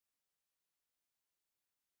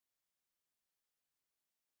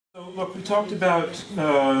So look, we talked about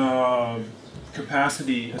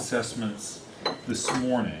capacity assessments this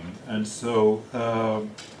morning, and so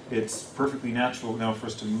it's perfectly natural now for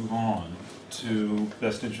us to move on to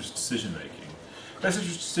best interest decision making. Best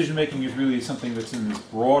interest decision making is really something that's in this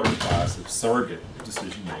broader class of surrogate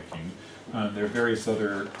decision making. There are various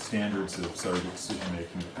other standards of surrogate decision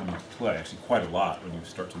making that come into play, actually quite a lot when you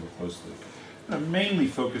start to look closely. I'm mainly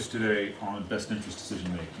focused today on best interest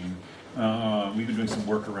decision making. We've been doing some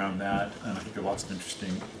work around that, and I think there are lots of interesting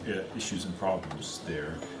issues and problems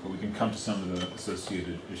there. But we can come to some of the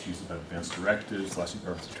associated issues about advanced directives, lasting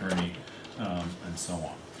power of attorney, and so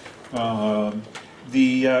on.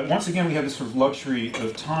 Once again, we have this sort of luxury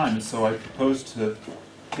of time, and so I propose to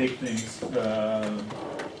take things in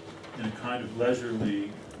a kind of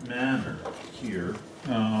leisurely manner here.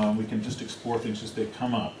 We can just explore things as they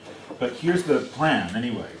come up. But here's the plan,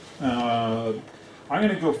 anyway. I'm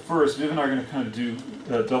going to go first. Viv and I are going to kind of do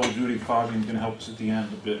double duty. Fabian's going to help us at the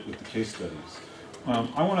end a bit with the case studies.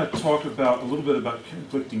 I want to talk a little bit about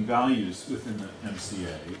conflicting values within the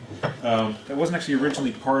MCA. That wasn't actually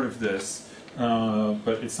originally part of this,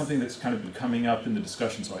 but it's something that's kind of been coming up in the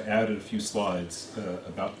discussion, so I added a few slides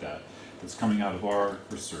about that. That's coming out of our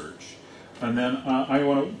research. And then I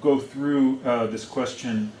want to go through this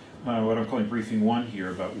question, what I'm calling briefing one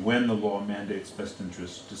here, about when the law mandates best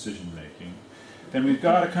interest decision making. Then we've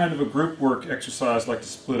got a kind of a group work exercise I'd like to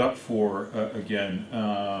split up for, again,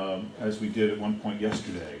 as we did at one point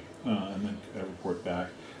yesterday, and then report back.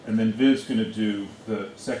 And then Viv's going to do the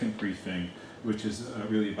second briefing, which is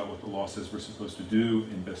really about what the law says we're supposed to do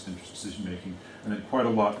in best interest decision making. And then quite a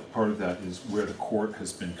lot, part of that is where the court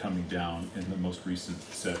has been coming down in the most recent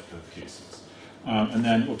set of cases. And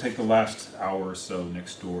then we'll take the last hour or so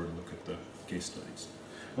next door to look at the case studies.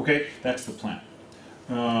 Okay, that's the plan.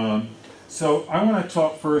 So I want to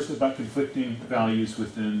talk first about conflicting values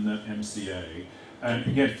within the MCA. And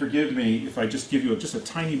again, forgive me if I just give you just a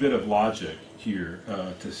tiny bit of logic here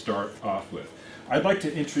to start off with. I'd like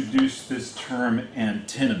to introduce this term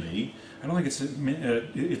antinomy. I don't think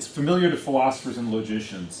it's familiar to philosophers and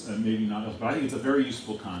logicians, maybe not else, but I think it's a very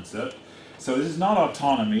useful concept. So this is not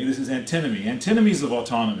autonomy, this is antinomy. Antinomies of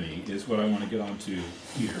autonomy is what I want to get onto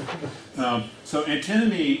here. So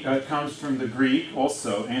antinomy comes from the Greek,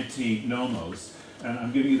 also antinomos, and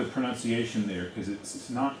I'm giving you the pronunciation there because it's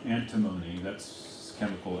not antimony, that's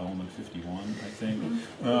chemical element 51, I think.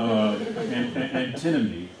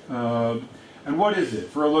 Antinomy. And what is it?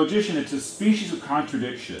 For a logician, it's a species of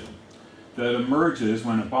contradiction that emerges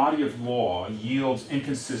when a body of law yields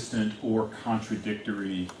inconsistent or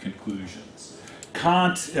contradictory conclusions.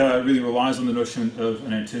 Kant really relies on the notion of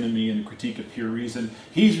an antinomy in the Critique of Pure Reason.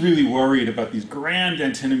 He's really worried about these grand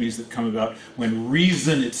antinomies that come about when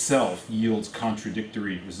reason itself yields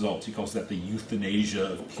contradictory results. He calls that the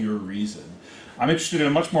euthanasia of pure reason. I'm interested in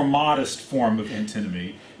a much more modest form of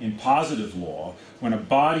antinomy in positive law, when a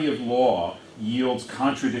body of law yields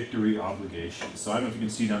contradictory obligations. So I don't know if you can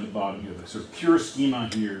see down the bottom here, the sort of pure schema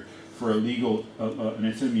here for a legal, an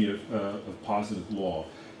antinomy of positive law.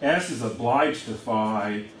 S is obliged to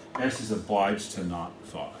phi, S is obliged to not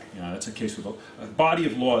phi. You know, that's a case where a body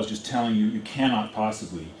of law is just telling you you cannot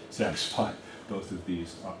possibly satisfy both of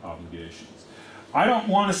these obligations. I don't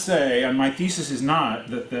want to say, and my thesis is not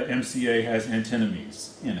that the MCA has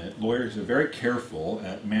antinomies in it. Lawyers are very careful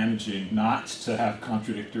at managing not to have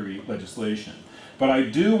contradictory legislation. But I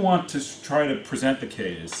do want to try to present the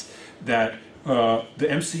case that the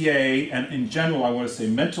MCA, and in general I want to say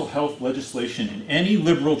mental health legislation in any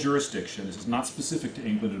liberal jurisdiction, this is not specific to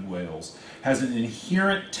England and Wales, has an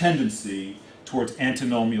inherent tendency towards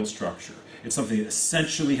antinomial structure. It's something that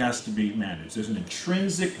essentially has to be managed. There's an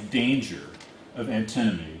intrinsic danger of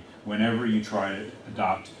antinomy whenever you try to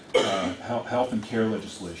adopt health and care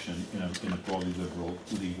legislation in a broadly liberal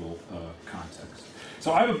legal context.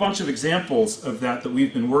 So I have a bunch of examples of that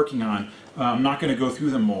we've been working on. I'm not going to go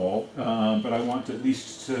through them all, but I want at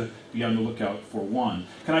least to be on the lookout for one.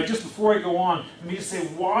 Can I just, before I go on, let me just say,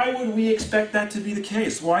 why would we expect that to be the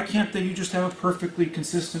case? Why can't you just have a perfectly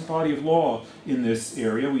consistent body of law in this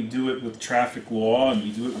area? We do it with traffic law, and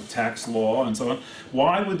we do it with tax law, and so on.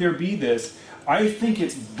 Why would there be this? I think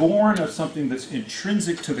it's born of something that's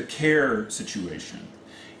intrinsic to the care situation.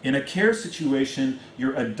 In a care situation,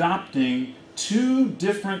 you're adopting two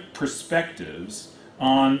different perspectives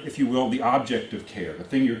on, if you will, the object of care, the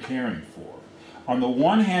thing you're caring for. On the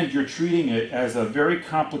one hand, you're treating it as a very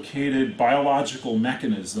complicated biological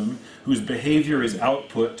mechanism whose behavior is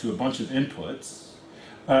output to a bunch of inputs,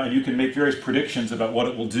 and you can make various predictions about what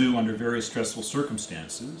it will do under various stressful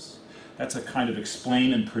circumstances. That's a kind of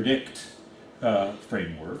explain and predict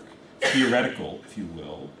framework. theoretical, if you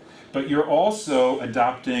will, but you're also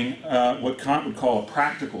adopting what Kant would call a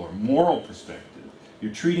practical or moral perspective.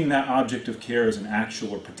 You're treating that object of care as an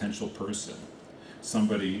actual or potential person,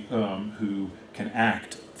 somebody who can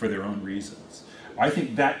act for their own reasons. I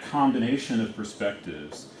think that combination of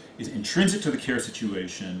perspectives is intrinsic to the care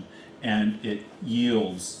situation, and it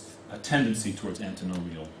yields a tendency towards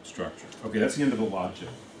antinomial structure. Okay, that's the end of the logic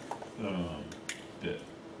bit.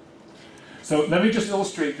 So let me just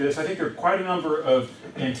illustrate this. I think there are quite a number of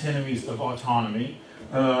antinomies of autonomy.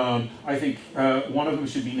 I think one of them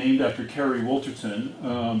should be named after Kerry Wolterton,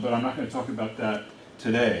 but I'm not going to talk about that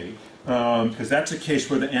today, because that's a case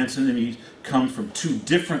where the antinomies come from two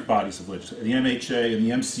different bodies of legislation. The MHA and the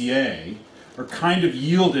MCA are kind of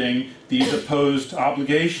yielding these opposed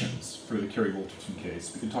obligations for the Kerry Wolterton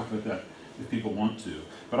case. We can talk about that if people want to.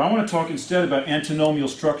 But I want to talk instead about antinomial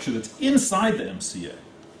structure that's inside the MCA.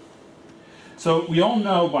 So we all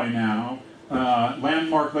know by now,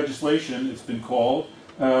 landmark legislation, it's been called,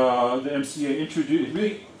 the MCA introduced, it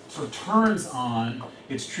really sort of turns on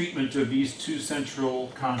its treatment of these two central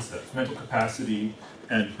concepts, mental capacity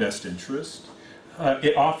and best interest.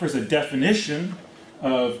 It offers a definition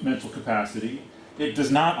of mental capacity. It does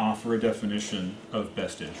not offer a definition of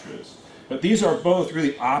best interest. But these are both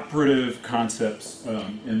really operative concepts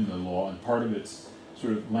in the law, and part of its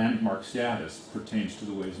sort of landmark status pertains to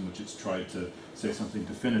the ways in which it's tried to say something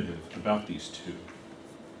definitive about these two.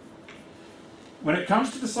 When it comes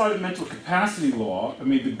to the side of mental capacity law, I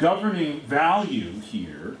mean, the governing value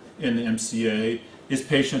here in the MCA is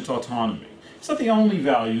patient autonomy. It's not the only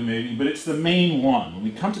value, maybe, but it's the main one. When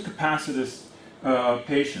we come to capacitous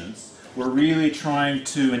patients, we're really trying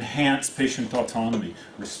to enhance patient autonomy,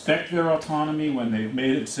 respect their autonomy when they've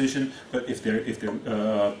made a decision, but if they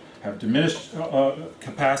have diminished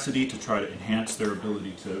capacity, to try to enhance their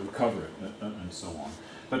ability to recover it, and so on.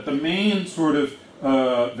 But the main sort of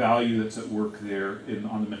value that's at work there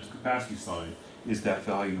on the mental capacity side is that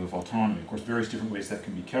value of autonomy. Of course, various different ways that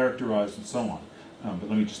can be characterized and so on. But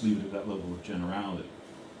let me just leave it at that level of generality.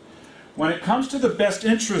 When it comes to the best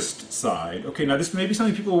interest side, okay, now this may be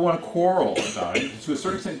something people will want to quarrel about. To a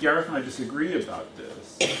certain extent, Gareth and I disagree about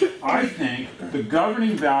this. I think the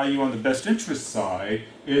governing value on the best interest side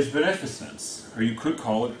is beneficence, or you could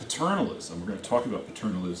call it paternalism. We're going to talk about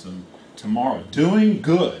paternalism tomorrow. Doing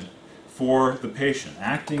good for the patient,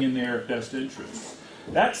 acting in their best interest.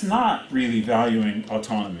 That's not really valuing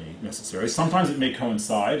autonomy necessarily. Sometimes it may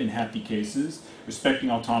coincide in happy cases. Respecting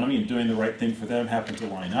autonomy and doing the right thing for them happen to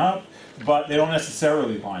line up, but they don't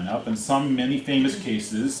necessarily line up. In many famous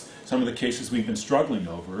cases, some of the cases we've been struggling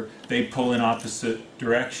over, they pull in opposite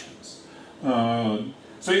directions.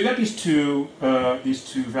 So you've got these two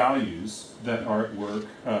values that are at work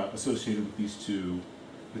associated with these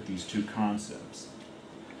two concepts.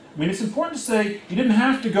 I mean, it's important to say you didn't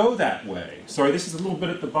have to go that way. Sorry, this is a little bit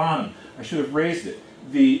at the bottom. I should have raised it.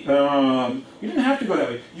 You didn't have to go that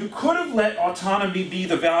way. You could have let autonomy be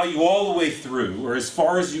the value all the way through, or as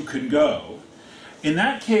far as you could go. In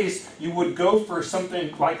that case, you would go for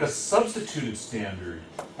something like a substituted standard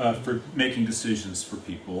for making decisions for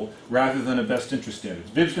people, rather than a best interest standard.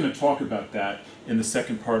 Viv's going to talk about that in the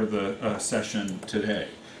second part of the session today.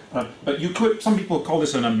 But you could, some people call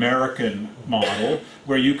this an American model,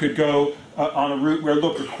 where you could go on a route where,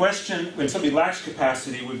 look, the question when somebody lacks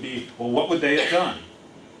capacity would be, well, what would they have done?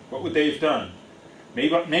 What would they have done? May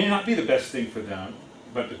not be the best thing for them,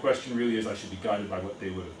 but the question really is, I should be guided by what they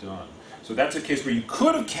would have done. So that's a case where you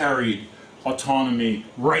could have carried autonomy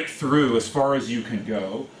right through as far as you can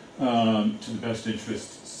go to the best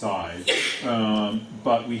interest side,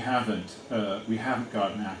 but we haven't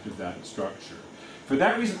got an act of that structure. For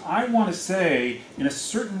that reason, I want to say, in a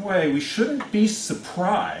certain way, we shouldn't be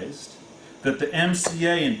surprised that the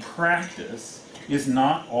MCA in practice is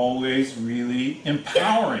not always really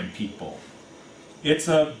empowering people. It's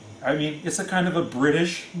a kind of a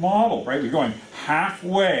British model, right? We're going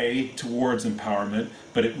halfway towards empowerment,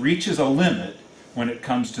 but it reaches a limit when it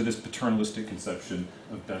comes to this paternalistic conception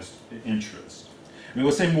of best interest. I mean,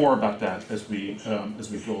 we'll say more about that as we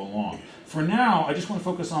go along. For now, I just want to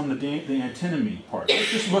focus on the antinomy part.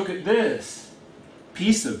 Let's just look at this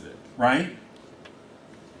piece of it, right?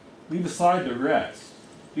 Leave aside the rest.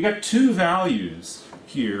 You got two values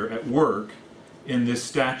here at work in this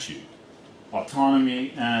statute,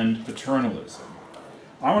 autonomy and paternalism.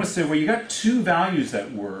 I want to say, well, you got two values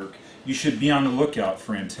at work, you should be on the lookout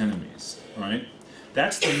for antinomies, right?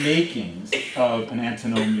 That's the makings of an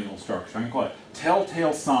antinomial structure. I'm going to call it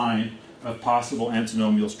telltale sign of possible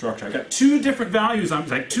antinomial structure. I got two different values. I'm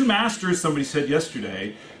like two masters, somebody said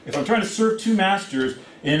yesterday. If I'm trying to serve two masters,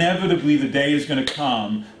 inevitably the day is going to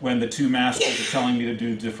come when the two masters are telling me to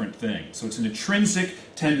do different things. So it's an intrinsic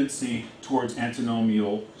tendency towards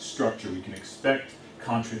antinomial structure. We can expect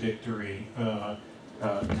contradictory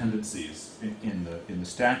tendencies in the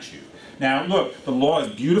statute. Now, look, the law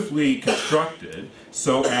is beautifully constructed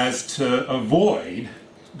so as to avoid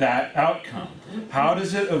that outcome. How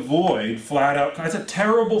does it avoid flat out? It's a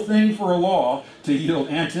terrible thing for a law to yield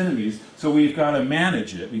antinomies, so we've got to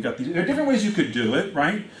manage it. We've got these, there are different ways you could do it,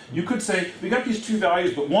 right? You could say, we got these two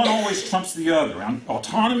values, but one always trumps the other.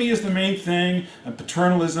 Autonomy is the main thing, and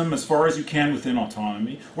paternalism as far as you can within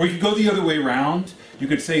autonomy. Or you could go the other way around. You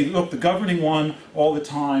could say, look, the governing one all the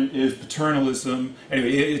time is paternalism.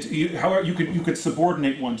 Anyway, however, you could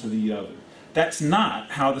subordinate one to the other. That's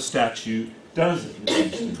not how the statute does it,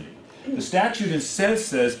 it seems to me. The statute instead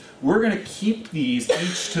says, we're going to keep these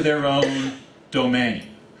each to their own domain.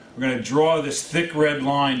 We're going to draw this thick red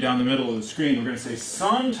line down the middle of the screen. We're going to say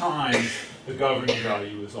sometimes the governing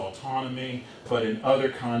value is autonomy, but in other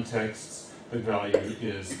contexts the value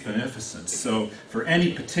is beneficence. So for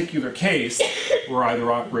any particular case, we're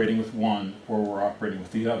either operating with one or we're operating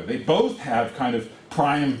with the other. They both have kind of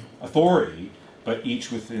prime authority, but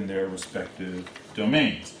each within their respective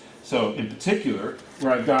domains. So in particular,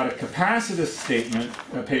 where I've got a capacitous statement,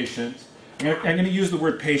 a patient, I'm going to use the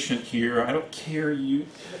word patient here. I don't care, you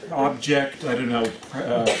object, I don't know,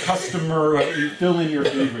 customer, you fill in your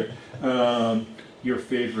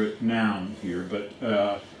favorite noun here. But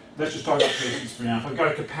let's just talk about patients for now. If I've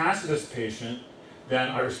got a capacitous patient, then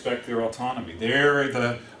I respect their autonomy. There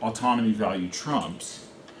the autonomy value trumps.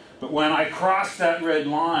 But when I cross that red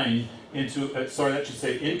line into, sorry, that should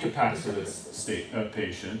say incapacitous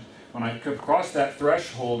patient, when I cross that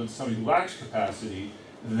threshold in somebody who lacks capacity,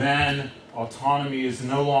 then autonomy is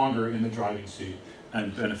no longer in the driving seat,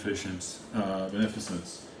 and beneficence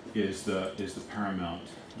is the paramount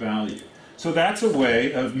value. So that's a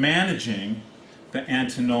way of managing the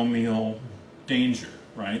antinomial danger,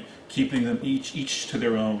 right? Keeping them each to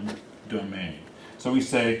their own domain. So we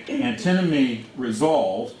say antinomy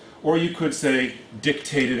resolved, or you could say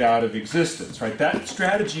dictated out of existence, right? That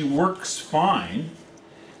strategy works fine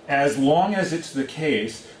as long as it's the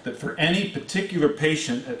case that for any particular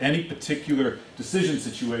patient at any particular decision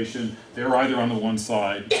situation, they're either on the one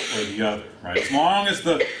side or the other, right? As long as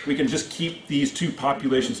we can just keep these two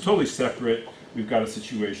populations totally separate, we've got a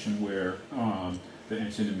situation where the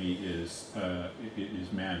antinomy is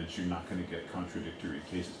managed. You're not going to get contradictory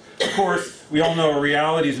cases. Of course, we all know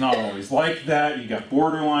reality is not always like that. You got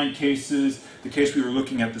borderline cases. The case we were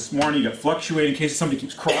looking at this morning, you got fluctuating cases. Somebody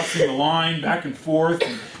keeps crossing the line back and forth,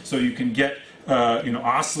 and so you can get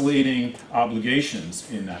oscillating obligations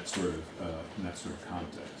in that sort of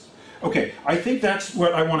context. Okay, I think that's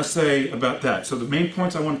what I want to say about that. So the main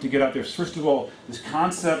points I wanted to get out there is, first of all, this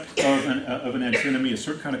concept of an antinomy, a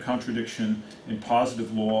certain kind of contradiction in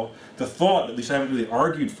positive law. The thought, at least I haven't really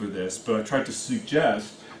argued for this, but I tried to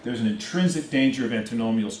suggest there's an intrinsic danger of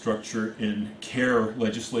antinomial structure in care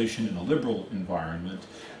legislation in a liberal environment.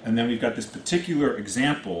 And then we've got this particular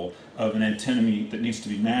example of an antinomy that needs to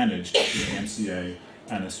be managed in the MCA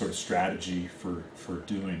and a sort of strategy for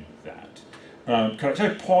doing that. Can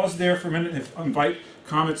I pause there for a minute and invite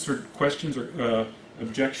comments or questions or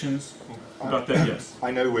objections about that? Yes. I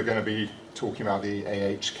know we're going to be talking about the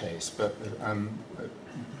AH case, but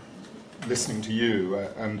listening to you,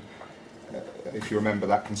 if you remember,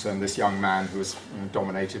 that concerned this young man who was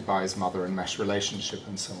dominated by his mother in mesh relationship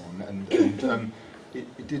and so on. And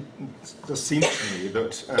it does seem to me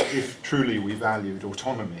that if truly we valued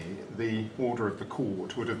autonomy, the order of the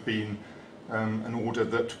court would have been an order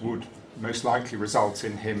that would most likely result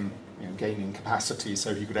in him gaining capacity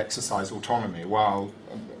so he could exercise autonomy, while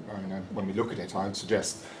when we look at it, I would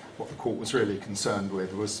suggest what the court was really concerned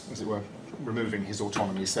with was, as it were, removing his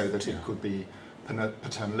autonomy so that it could be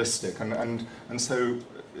paternalistic. And so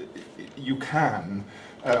you can,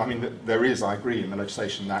 there is, I agree, in the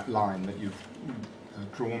legislation that line that you've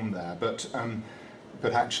drawn there, but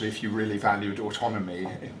actually, if you really valued autonomy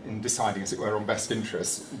in deciding, as it were, on best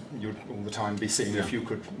interests, you'd all the time be seeing if you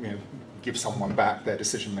could give someone back their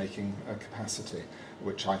decision-making capacity,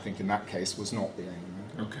 which I think in that case was not the aim.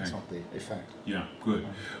 Okay. It's not the effect. Yeah, good.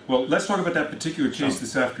 Well, let's talk about that particular case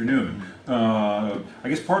this afternoon. I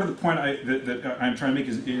guess part of the point that I'm trying to make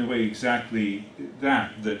is, in a way, exactly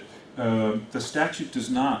that the statute does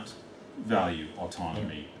not value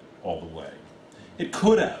autonomy all the way. It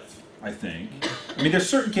could have, I think. I mean, there's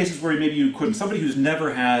certain cases where maybe you couldn't. Somebody who's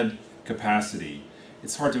never had capacity,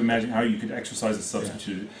 it's hard to imagine how you could exercise a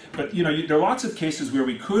substitute. But there are lots of cases where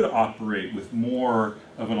we could operate with more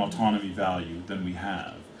of an autonomy value than we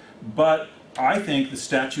have. But I think the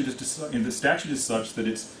statute is such that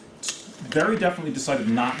it's very definitely decided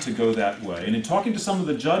not to go that way. And in talking to some of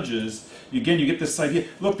the judges, again, you get this idea,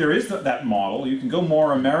 look, there is that model. You can go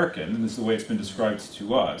more American, and this is the way it's been described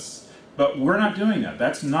to us. But we're not doing that.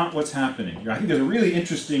 That's not what's happening here. I think there's a really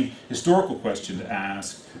interesting historical question to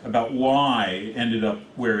ask about why it ended up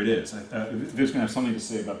where it is. Viv's going to have something to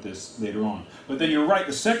say about this later on. But then you're right.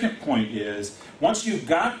 The second point is, once you've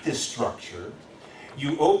got this structure,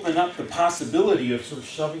 you open up the possibility of sort of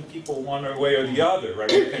shoving people one way or the other,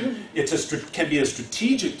 right? It can be a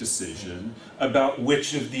strategic decision about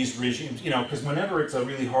which of these regimes, because whenever it's a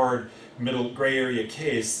really hard middle gray area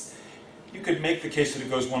case, you could make the case that it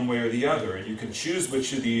goes one way or the other, and you can choose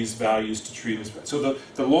which of these values to treat as. So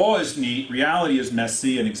the law is neat, reality is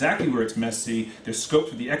messy, and exactly where it's messy, there's scope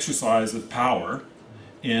for the exercise of power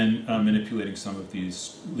in manipulating some of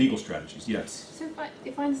these legal strategies. Yes? So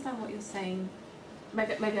if I understand what you're saying,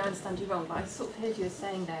 maybe I understand you wrong, but I sort of heard you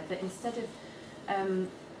saying there that instead of,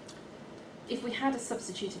 if we had a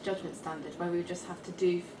substituted judgment standard where we would just have to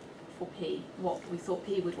do for P what we thought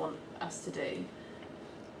P would want us to do,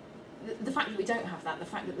 the fact that we don't have that, the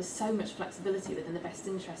fact that there's so much flexibility within the best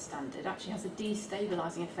interest standard actually has a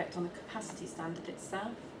destabilising effect on the capacity standard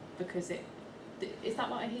itself, because is that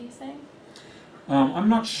what I hear you saying? I'm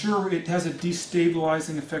not sure it has a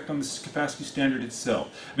destabilizing effect on the capacity standard itself.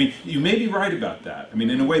 I mean, you may be right about that. I mean,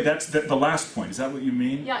 in a way, that's the last point. Is that what you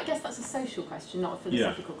mean? Yeah, I guess that's a social question, not a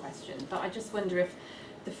philosophical question. But I just wonder if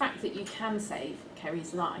the fact that you can save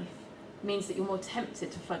Kerry's life means that you're more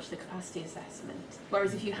tempted to fudge the capacity assessment.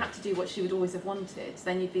 Whereas if you had to do what she would always have wanted,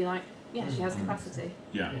 then you'd be like, yeah, she has capacity.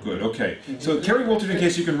 Yeah, good, okay. So Kerry Wolterton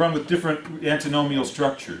case you can run with different antinomial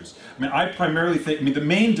structures. I mean, I primarily think, the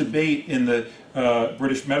main debate in the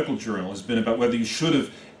British Medical Journal has been about whether you should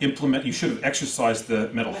have exercised the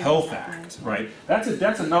Mental Health Act, right?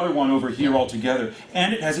 That's another one over here altogether.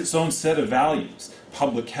 And it has its own set of values.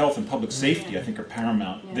 Public health and public safety, I think, are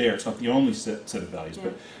paramount there. It's not the only set of values,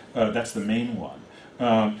 but that's the main one.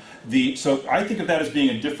 So I think of that as being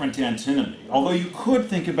a different antinomy. Although you could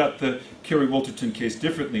think about the Kerry Wolterton case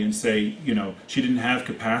differently and say, she didn't have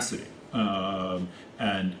capacity, and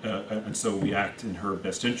so we act in her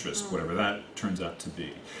best interest, whatever that turns out to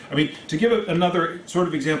be. I mean, to give another sort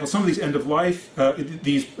of example, some of these end of life,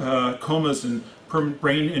 these comas and permanent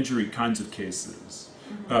brain injury kinds of cases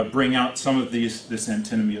bring out some of this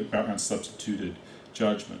antinomy around substituted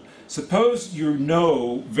judgment. Suppose you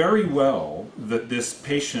know very well that this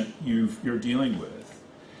patient you're dealing with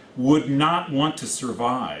would not want to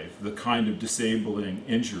survive the kind of disabling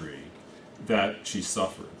injury that she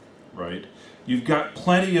suffered, right? You've got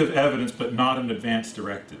plenty of evidence, but not an advance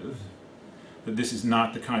directive, that this is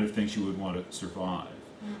not the kind of thing she would want to survive.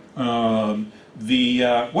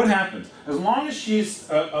 What happens? As long as she's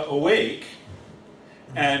awake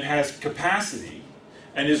and has capacity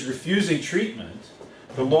and is refusing treatment,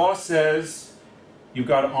 the law says you've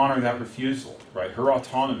got to honor that refusal, right? Her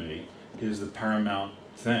autonomy is the paramount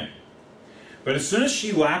thing. But as soon as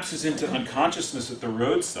she lapses into unconsciousness at the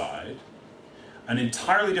roadside, an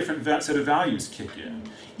entirely different set of values kick in.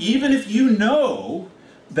 Even if you know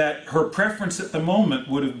that her preference at the moment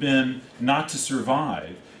would have been not to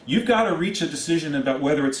survive, you've got to reach a decision about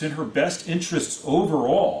whether it's in her best interests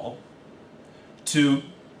overall to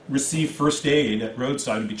receive first aid at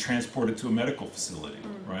roadside and be transported to a medical facility,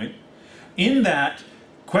 right? In that,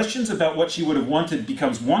 questions about what she would have wanted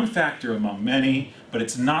becomes one factor among many, but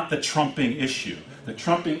it's not the trumping issue. The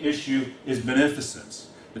trumping issue is beneficence.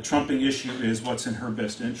 The trumping issue is what's in her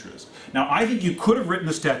best interest. Now, I think you could have written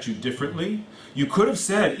the statute differently. You could have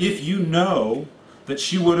said, if you know that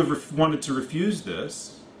she would have wanted to refuse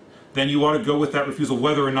this, then you ought to go with that refusal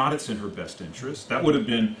whether or not it's in her best interest. That would have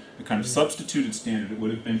been a kind of substituted standard. It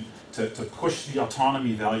would have been to push the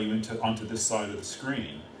autonomy value onto this side of the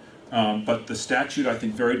screen. But the statute, I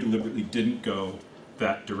think, very deliberately didn't go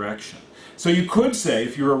that direction. So you could say,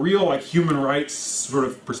 if you're a real human rights sort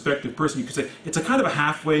of perspective person, you could say it's a kind of a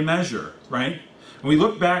halfway measure, right? When we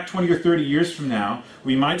look back 20 or 30 years from now,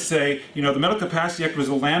 we might say, the Medical Capacity Act was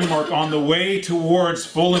a landmark on the way towards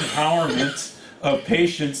full empowerment of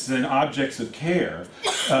patients and objects of care.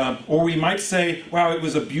 Or we might say, wow, it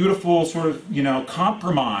was a beautiful sort of,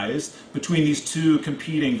 compromise between these two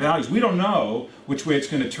competing values. We don't know which way it's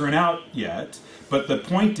going to turn out yet, but the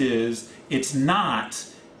point is, it's not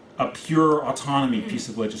a pure autonomy piece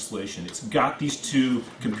of legislation. It's got these two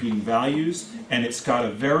competing values, and it's got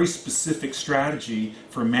a very specific strategy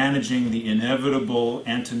for managing the inevitable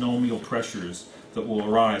antinomial pressures that will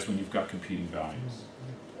arise when you've got competing values.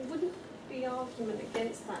 The argument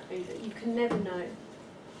against that be that you can never know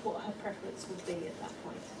what her preference would be at that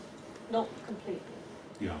point. not completely.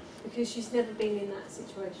 Yeah. Because she's never been in that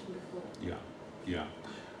situation before. Yeah. Yeah.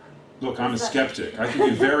 Look, I'm a skeptic. I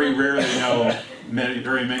think you very rarely know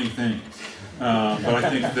very many things. But I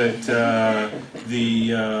think that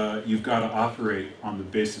you've got to operate on the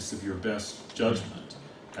basis of your best judgment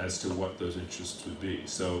as to what those interests would be.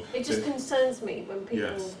 So it just concerns me when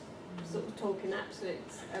people yes. sort of talk in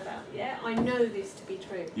absolutes about, yeah, I know this to be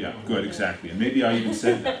true. Yeah, good, exactly. And maybe I even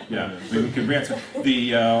said that. Yeah, maybe we can answer.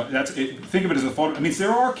 Think of it as a photo. I mean,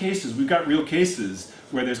 there are cases, we've got real cases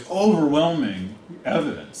where there's overwhelming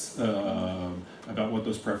evidence about what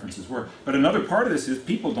those preferences were. But another part of this is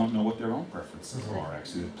people don't know what their own preferences are,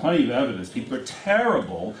 actually. There's plenty of evidence. People are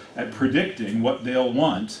terrible at predicting what they'll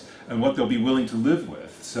want and what they'll be willing to live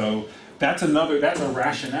with. So that's a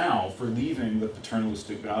rationale for leaving the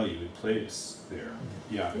paternalistic value in place there.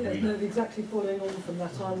 Yeah, no, exactly following on from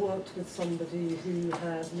that, I worked with somebody who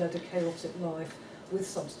had led a chaotic life with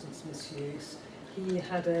substance misuse. He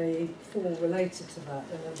had a fall related to that,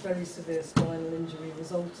 and a very severe spinal injury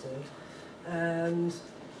resulted. And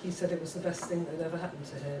he said it was the best thing that had ever happened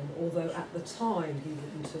to him, although at the time he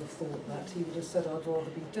wouldn't have thought that. He would have said, I'd rather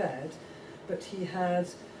be dead. But he had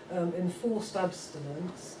enforced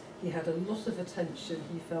abstinence. He had a lot of attention.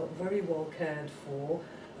 He felt very well cared for.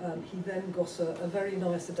 He then got a very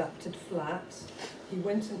nice adapted flat. He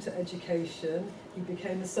went into education. He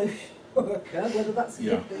became a social worker, whether that's a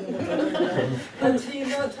good thing or not. And he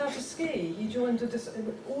learnt how to ski. He joined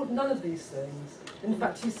none of these things. In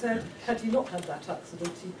fact, he said, had he not had that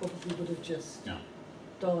accident, he probably would have just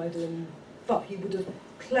died but he would have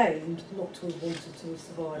claimed not to have wanted to have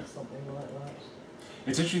survived something like that.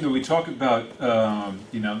 It's interesting that we talk about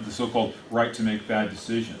the so-called right to make bad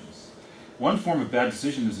decisions. One form of bad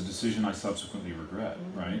decision is a decision I subsequently regret,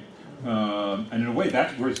 right? And in a way,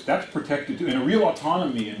 that's protected too. In a real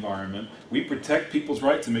autonomy environment, we protect people's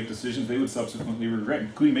right to make decisions they would subsequently regret,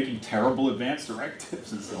 including making terrible advance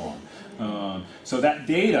directives and so on. So that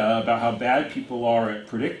data about how bad people are at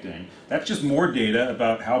predicting, that's just more data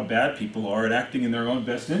about how bad people are at acting in their own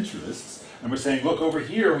best interests. And we're saying, look, over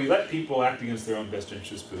here we let people act against their own best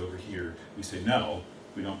interests, but over here we say, no,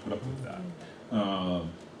 we don't put up with that.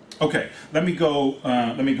 Okay, let me go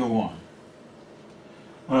on.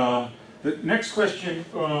 The next question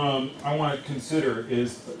I want to consider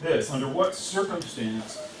is this. Under what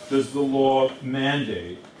circumstance does the law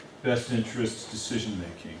mandate best interest decision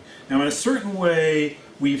making? Now, in a certain way,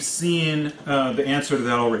 we've seen the answer to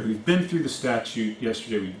that already. We've been through the statute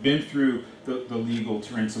yesterday. We've been through the legal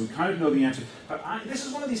terrain, so we kind of know the answer. But this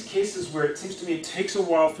is one of these cases where it seems to me it takes a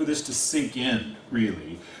while for this to sink in,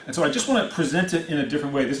 really. And so I just want to present it in a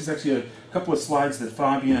different way. This is actually a couple of slides that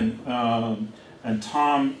Fabian and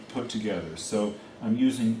Tom put together. So I'm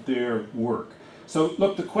using their work. So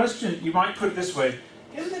look, the question, you might put it this way,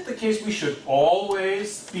 isn't it the case we should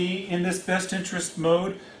always be in this best interest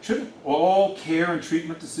mode? Shouldn't all care and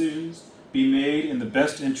treatment decisions be made in the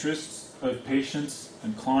best interests of patients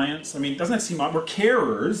and clients? I mean, doesn't that seem odd? We're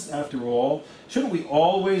carers, after all. Shouldn't we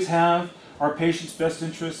always have our patients' best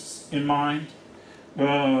interests in mind?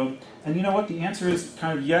 And you know what? The answer is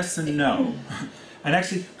kind of yes and no. And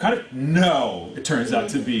actually, kind of no, it turns out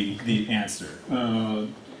to be the answer.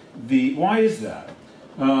 Why is that?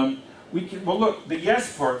 Well, look, the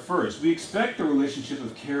yes part first. We expect the relationship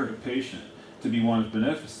of care to patient to be one of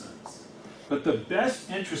beneficence. But the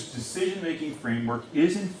best interest decision-making framework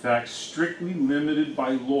is, in fact, strictly limited by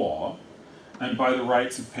law and by the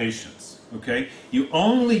rights of patients. Okay? You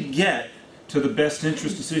only get to the best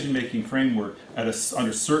interest decision-making framework under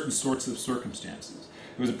certain sorts of circumstances.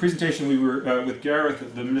 There was a presentation we were with Gareth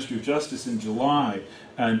at the Ministry of Justice in July,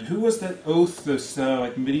 and who was that oath, this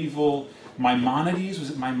like medieval Maimonides? Was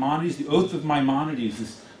it Maimonides? The oath of Maimonides,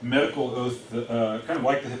 this medical oath, kind of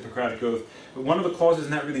like the Hippocratic oath. But one of the clauses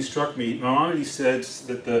in that really struck me. Maimonides said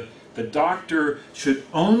that the doctor should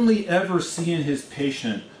only ever see in his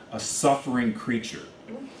patient a suffering creature.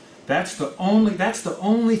 That's the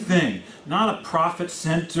only thing. Not a profit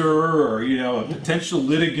center or a potential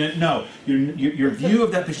litigant. No, your view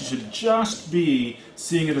of that patient should just be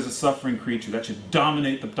seeing it as a suffering creature. That should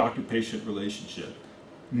dominate the doctor-patient relationship.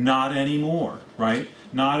 Not anymore, right?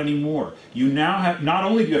 Not anymore. You now have, not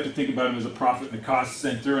only do you have to think about him as a profit and a cost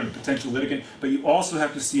center and a potential litigant, but you also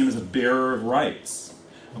have to see him as a bearer of rights.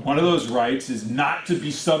 And one of those rights is not to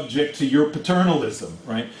be subject to your paternalism,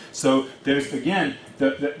 right? So there's, again,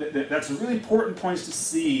 that's a really important point to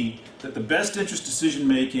see that the best interest decision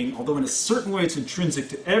making, although in a certain way it's intrinsic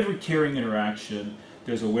to every caring interaction,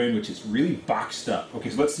 there's a way in which it's really boxed up. Okay,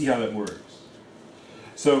 so let's see how that works.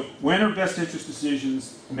 So when are best interest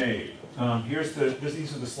decisions made? These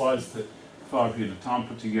are the slides that photography that Tom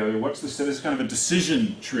put together. What's this is kind of a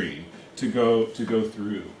decision tree to go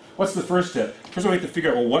through. What's the first step? First of all, we have to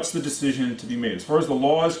figure out, well, what's the decision to be made? As far as the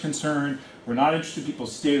law is concerned, we're not interested in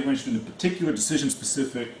people's state, we're interested in a particular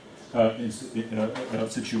decision-specific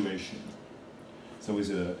situation. So is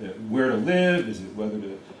it where to live? Is it whether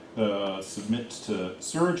to submit to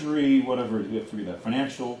surgery? Whatever, we have to figure that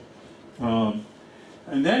financial. And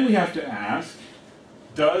then we have to ask,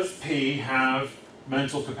 does P have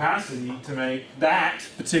mental capacity to make that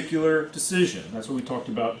particular decision? That's what we talked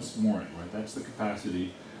about this morning, right? That's the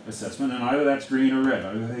capacity assessment, and either that's green or red.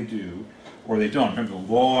 Either they do or they don't. Remember,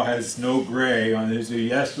 the law has no gray on it. It's a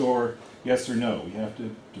yes or no. We have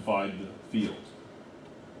to divide the field.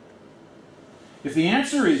 If the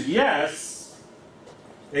answer is yes,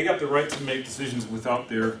 they got the right to make decisions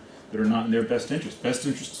that are not in their best interest. Best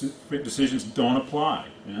interest decisions don't apply.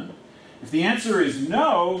 Yeah? If the answer is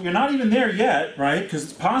no, you're not even there yet, right? Because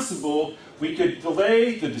it's possible we could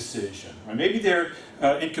delay the decision. Right? Maybe they're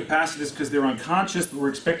incapacitated because they're unconscious, but we're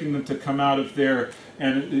expecting them to come out of their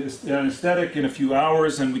anesthetic in a few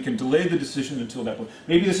hours, and we can delay the decision until that point.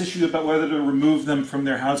 Maybe this issue about whether to remove them from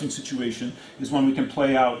their housing situation is one we can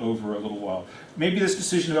play out over a little while. Maybe this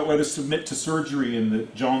decision about whether to submit to surgery in the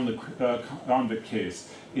John the convict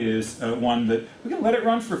case is one that we can let it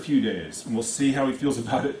run for a few days, and we'll see how he feels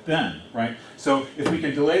about it then, right? So if we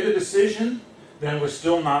can delay the decision, then we're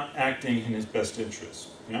still not acting in his best interest.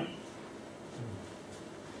 Yeah?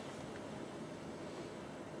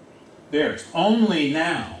 There. It's only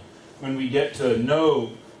now, when we get to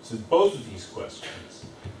know both of these questions,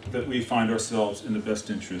 that we find ourselves in the best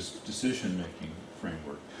interest decision-making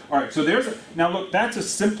framework. All right, so now look, that's a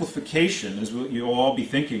simplification, as you'll all be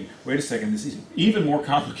thinking, wait a second, this is even more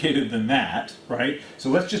complicated than that, right? So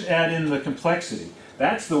let's just add in the complexity.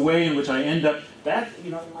 That's the way in which I end up,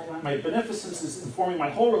 my beneficence is informing my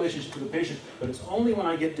whole relationship to the patient, but it's only when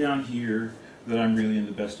I get down here that I'm really in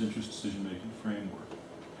the best interest decision-making framework.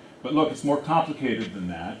 But look, it's more complicated than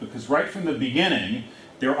that, because right from the beginning,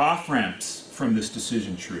 there are off-ramps from this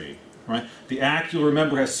decision tree. Right? The Act, you'll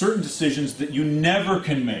remember, has certain decisions that you never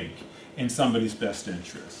can make in somebody's best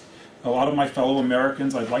interest. A lot of my fellow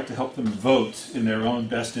Americans, I'd like to help them vote in their own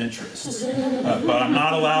best interests, but I'm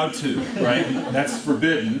not allowed to, right? That's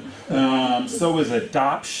forbidden. So is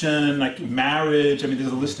adoption, like marriage. I mean,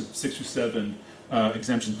 there's a list of 6 or 7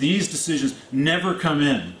 exemptions. These decisions never come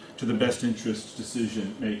in to the best interest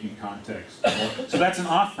decision-making context. So that's an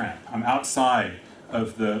off-ramp. I'm outside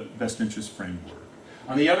of the best interest framework.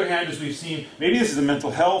 On the other hand, as we've seen, maybe this is a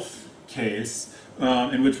mental health case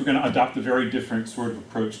in which we're going to adopt a very different sort of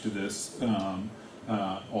approach to this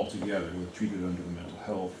altogether. We'll treat it under the Mental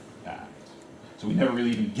Health Act. So we never really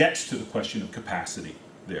even get to the question of capacity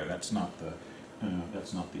there. That's not the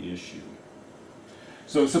issue.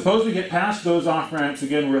 So suppose we get past those off-ramps.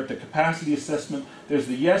 Again, we're at the capacity assessment. There's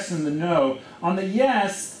the yes and the no. On the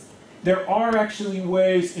yes, there are actually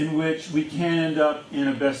ways in which we can end up in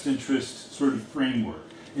a best interest sort of framework.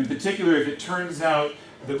 In particular, if it turns out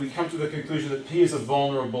that we come to the conclusion that P is a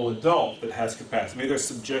vulnerable adult that has capacity, maybe they're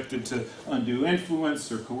subjected to undue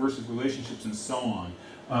influence or coercive relationships and so on,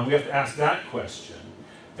 we have to ask that question.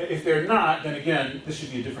 If they're not, then again, this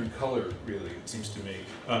should be a different color, really, it seems to me.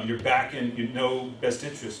 You're back in no best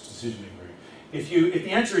interest decision making. If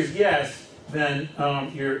the answer is yes, then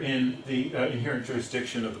you're in the inherent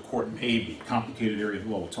jurisdiction of the court, maybe. Complicated area of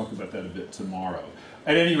law. We'll talk about that a bit tomorrow.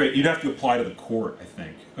 At any rate, you'd have to apply to the court, I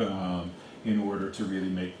think, in order to really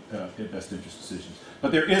make best interest decisions.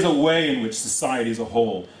 But there is a way in which society as a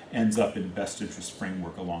whole ends up in best interest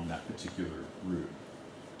framework along that particular route.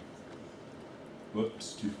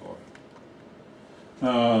 Whoops, too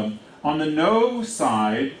far. On the no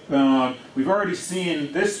side, we've already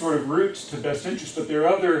seen this sort of route to best interest, but there are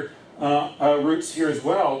other routes here as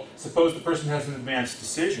well. Suppose the person has an advanced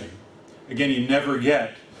decision. Again, you never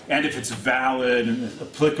get, and if it's valid and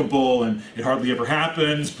applicable, and it hardly ever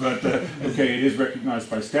happens, but okay, it is recognized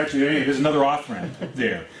by statute. Anyway, there's another off-ramp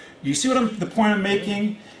there. You see the point I'm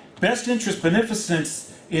making? Best interest beneficence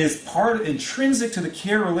is intrinsic to the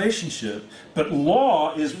care relationship, but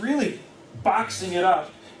law is really boxing it up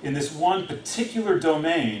in this one particular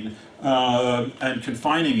domain and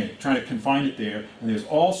confining it, trying to confine it there. And there's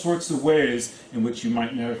all sorts of ways in which you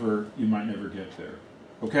might never get there.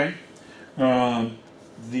 Okay?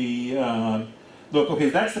 Look, okay,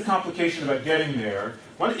 that's the complication about getting there.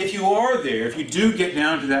 If you are there, if you do get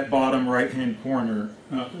down to that bottom right-hand corner,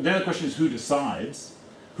 then the question is who decides?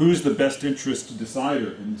 Who's the best interest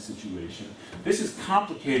decider in this situation? This is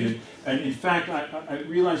complicated, and in fact, I'm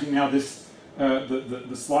realizing now this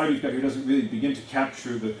the slide we've got here doesn't really begin to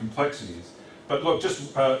capture the complexities. but look,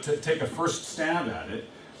 just to take a first stab at it,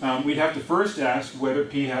 we'd have to first ask whether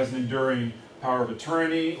P has an enduring power of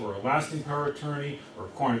attorney, or a lasting power of attorney, or a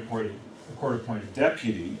court-appointed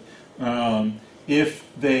deputy. If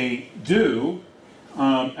they do,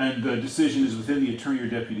 and the decision is within the attorney or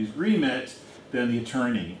deputy's remit, then the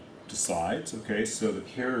attorney decides. Okay, so the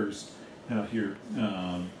carers here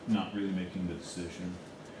not really making the decision.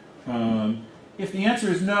 If the answer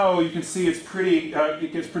is no, you can see it's pretty.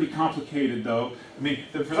 It gets pretty complicated, though. I mean,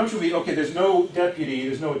 the presumption would be okay. There's no deputy.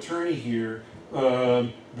 There's no attorney here.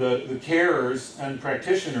 The carers and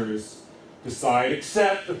practitioners decide.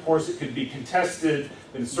 Except, of course, it could be contested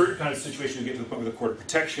in a certain kind of situation. You get to the point where the court of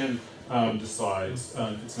protection decides.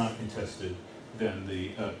 If it's not contested, then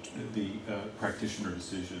the practitioner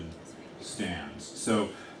decision stands. So,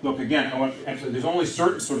 look again. There's only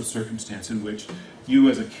certain sort of circumstance in which you,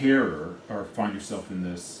 as a carer, find yourself in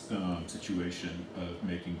this situation of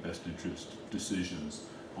making best interest decisions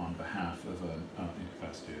on behalf of an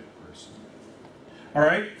incapacitated person. All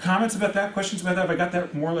right. Comments about that? Questions about that? Have I got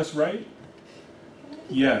that more or less right?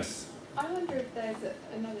 Yes. I wonder if there's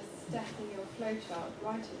another step in your flowchart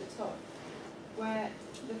right at the top, where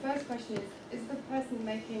the first question is the person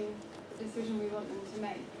making the decision we want them to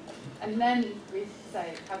make? And then we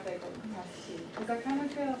say, have they got the capacity? Because I kind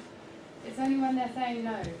of feel it's only when they're saying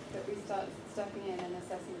no that we start stepping in and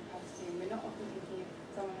assessing capacity, and we're not often thinking if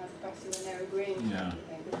someone has capacity when they're agreeing to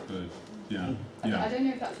everything. Good. Yeah. I don't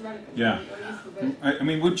know if that's relevant or useful, but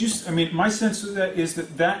I mean, my sense of that is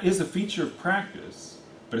that is a feature of practice,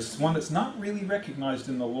 but it's one that's not really recognized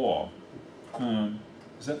in the law.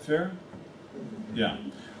 Is that fair? Yeah.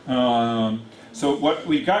 So what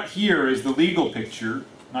we got here is the legal picture,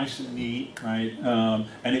 nice and neat, right?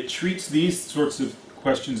 And it treats these sorts of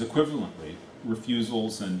questions equivalently,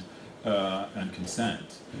 refusals and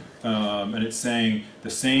consent. And it's saying the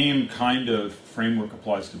same kind of framework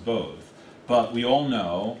applies to both. But we all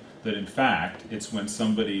know that, in fact, it's when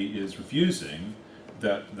somebody is refusing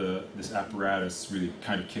that this apparatus really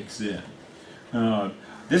kind of kicks in.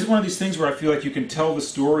 This is one of these things where I feel like you can tell the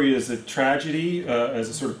story as a tragedy, as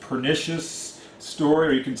a sort of pernicious story,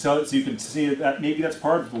 or you can tell it so you can see that maybe that's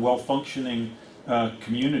part of the well-functioning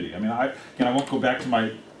community. I mean, I won't go back to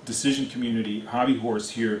my decision community hobby horse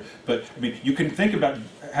here, but I mean, you can think about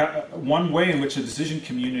one way in which a decision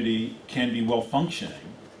community can be well-functioning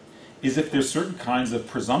is if there's certain kinds of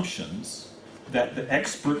presumptions that the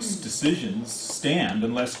expert's decisions stand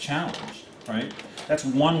unless challenged, right? That's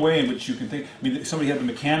one way in which you can think. I mean, somebody had the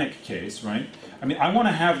mechanic case, right? I mean, I want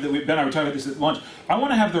to have Ben and I were talking about this at lunch. I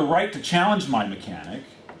want to have the right to challenge my mechanic,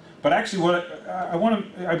 but actually,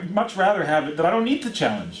 I'd much rather have it that I don't need to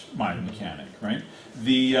challenge my mechanic, right? And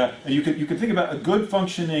you can think about a good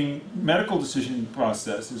functioning medical decision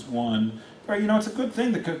process is one. Right, it's a good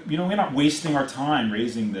thing that we're not wasting our time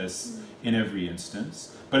raising this in every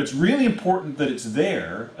instance, but it's really important that it's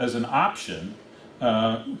there as an option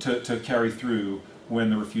to carry through when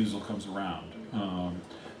the refusal comes around.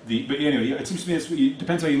 But anyway, it seems to me it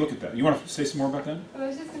depends how you look at that. You want to say some more about that? Well, I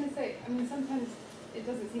was just going to say, I mean, sometimes it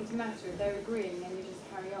doesn't seem to matter if they're agreeing and you just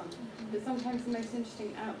carry on. But sometimes the most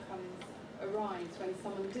interesting outcomes arise when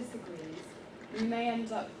someone disagrees. You may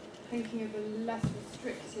end up thinking of a less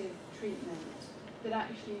restrictive treatment that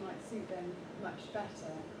actually might suit them much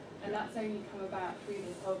better. And that's only come about through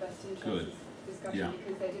this whole best interest discussion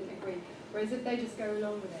because they didn't agree. Whereas if they just go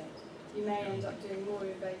along with it, you may end up doing more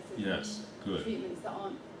invasive treatments that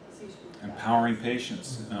aren't suitable for Empowering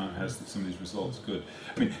patients has some of these results. Good.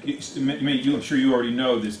 I mean, I'm sure you already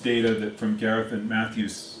know this data from Gareth and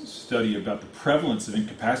Matthew's study about the prevalence of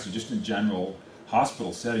incapacity just in general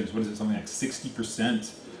hospital settings. What is it? Something like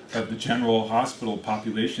 60% of the general hospital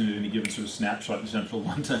population at any given sort of snapshot in central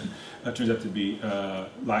London turns out to be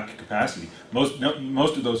lack of capacity.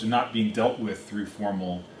 Most of those are not being dealt with through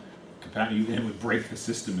formal capacity. It would break the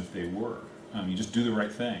system if they were. You just do the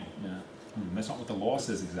right thing. Yeah. That's not what the law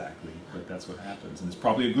says exactly, but that's what happens, and it's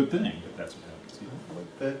probably a good thing, but that's what happens.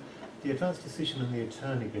 Yeah. The advanced decision and the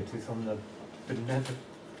attorney bit is on the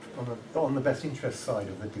best interest side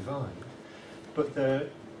of the divide, but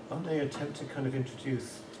aren't they attempt to kind of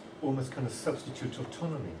introduce almost kind of substitute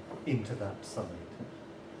autonomy into that side?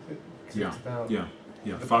 Yeah.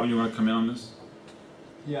 Fabian, you want to come in on this?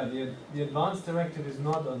 Yeah, the advanced directive is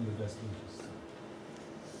not on the best interest side.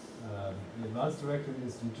 The advanced directive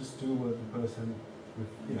is you just do what the person,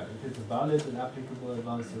 if it's a valid and applicable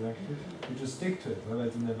advanced directive, you just stick to it, whether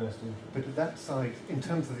it's in their best interest. But at that side, in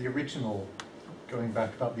terms of the original, going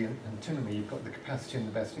back about the antinomy, you've got the capacity and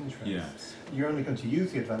the best interest. Yes. You're only going to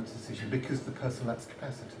use the advanced decision because the person lacks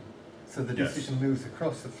capacity. So the decision moves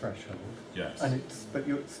across the threshold. Yes. But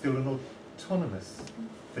you're still an autonomous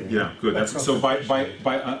thing. Yeah, good. That's, not so sufficient.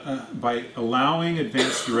 by allowing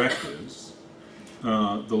advanced directives,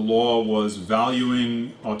 the law was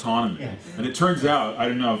valuing autonomy. Yes. And it turns out, I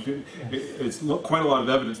don't know, if Yes. it's quite a lot of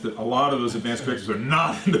evidence that a lot of those advanced directives are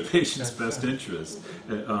not in the patient's That's best right. interest.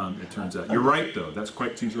 It turns out. You're right, though. That's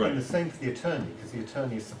quite seems right. And the same for the attorney, because the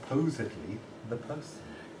attorney is supposedly the person.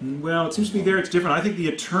 Well, it seems to me there it's different. I think the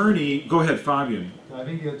attorney. Go ahead, Fabian. I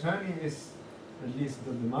think the attorney is, at least at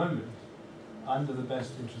the moment, under the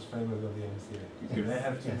best interest framework of the MCA. Yes. They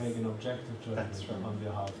have to Yes. make an objective That's judgment right. on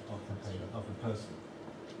behalf of the person.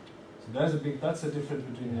 So that's a difference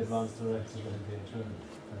between the advance directive and the attorney.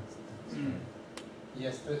 That's right.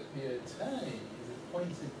 Yes, but the attorney is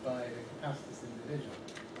appointed by the capacious individual.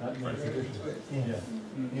 That makes a Very difference. twist. Yes.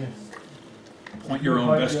 Yes. Appoint your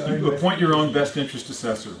own best. You appoint your own best interest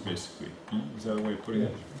assessor, basically. Is that a way of putting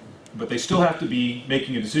it? But they still have to be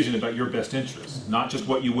making a decision about your best interest, not just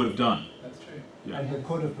what you would have done. That's true. Yeah. And the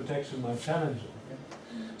Court of Protection might challenge it.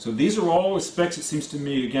 So these are all aspects, it seems to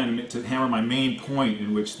me, again, to hammer my main point,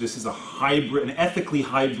 in which this is a hybrid, an ethically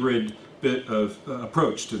hybrid bit of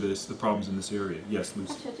approach to this, the problems in this area. Yes,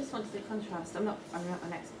 Lucy. Actually, I just wanted to contrast. I'm not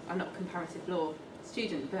a comparative law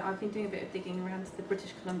student, but I've been doing a bit of digging around the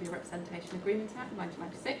British Columbia Representation Agreement Act,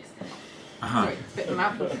 1996. Sorry, it's a bit of a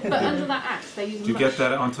mouthful. But under that act, they use Do you get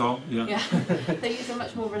that, Antal? Yeah. Yeah, they use a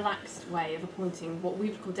much more relaxed way of appointing what we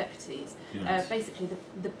would call deputies. Yes. Basically,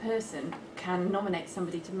 the person can nominate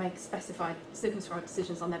somebody to make specified circumscribed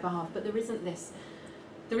decisions on their behalf, but there isn't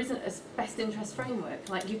a best interest framework.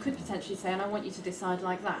 Like, you could potentially say, and I want you to decide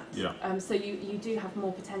like that. Yeah. So you do have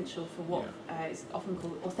more potential for what is often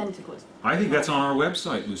called authentic audit. I think that's on our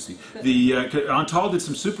website, Lucy. The Antal did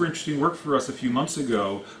some super interesting work for us a few months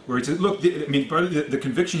ago, where he said, "Look, part of the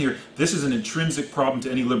conviction here. This is an intrinsic problem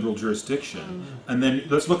to any liberal jurisdiction, and then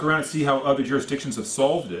let's look around and see how other jurisdictions have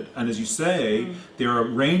solved it. And as you say, there are a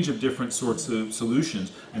range of different sorts of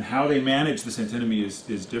solutions, and how they manage this antinomy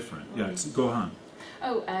is different. Yeah, go on.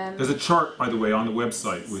 There's a chart, by the way, on the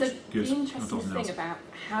website which so gives the interesting Antal's thing analysis. about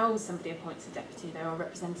how somebody appoints a deputy there or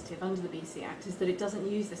representative under the BC Act is that it doesn't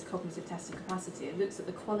use this cognitive test of capacity. It looks at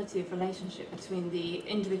the quality of relationship between the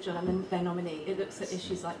individual and their nominee. It looks at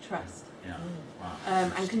issues like trust Yeah.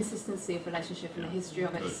 Wow. and consistency of relationship and the history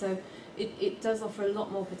of it. Good. So it does offer a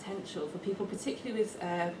lot more potential for people, particularly with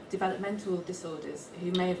developmental disorders, who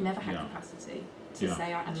may have never had Yeah. capacity to Yeah.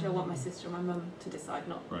 say, actually, I want my sister or my mum to decide,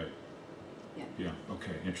 not. Right. Yeah. Yeah,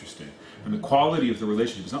 okay, interesting. And the quality of the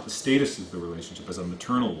relationship is not the status of the relationship as a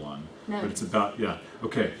maternal one, No. but it's about, yeah,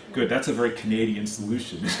 okay, good. That's a very Canadian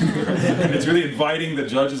solution. And it's really inviting the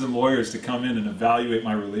judges and lawyers to come in and evaluate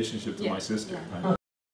my relationship to Yeah, my sister. yeah. Right?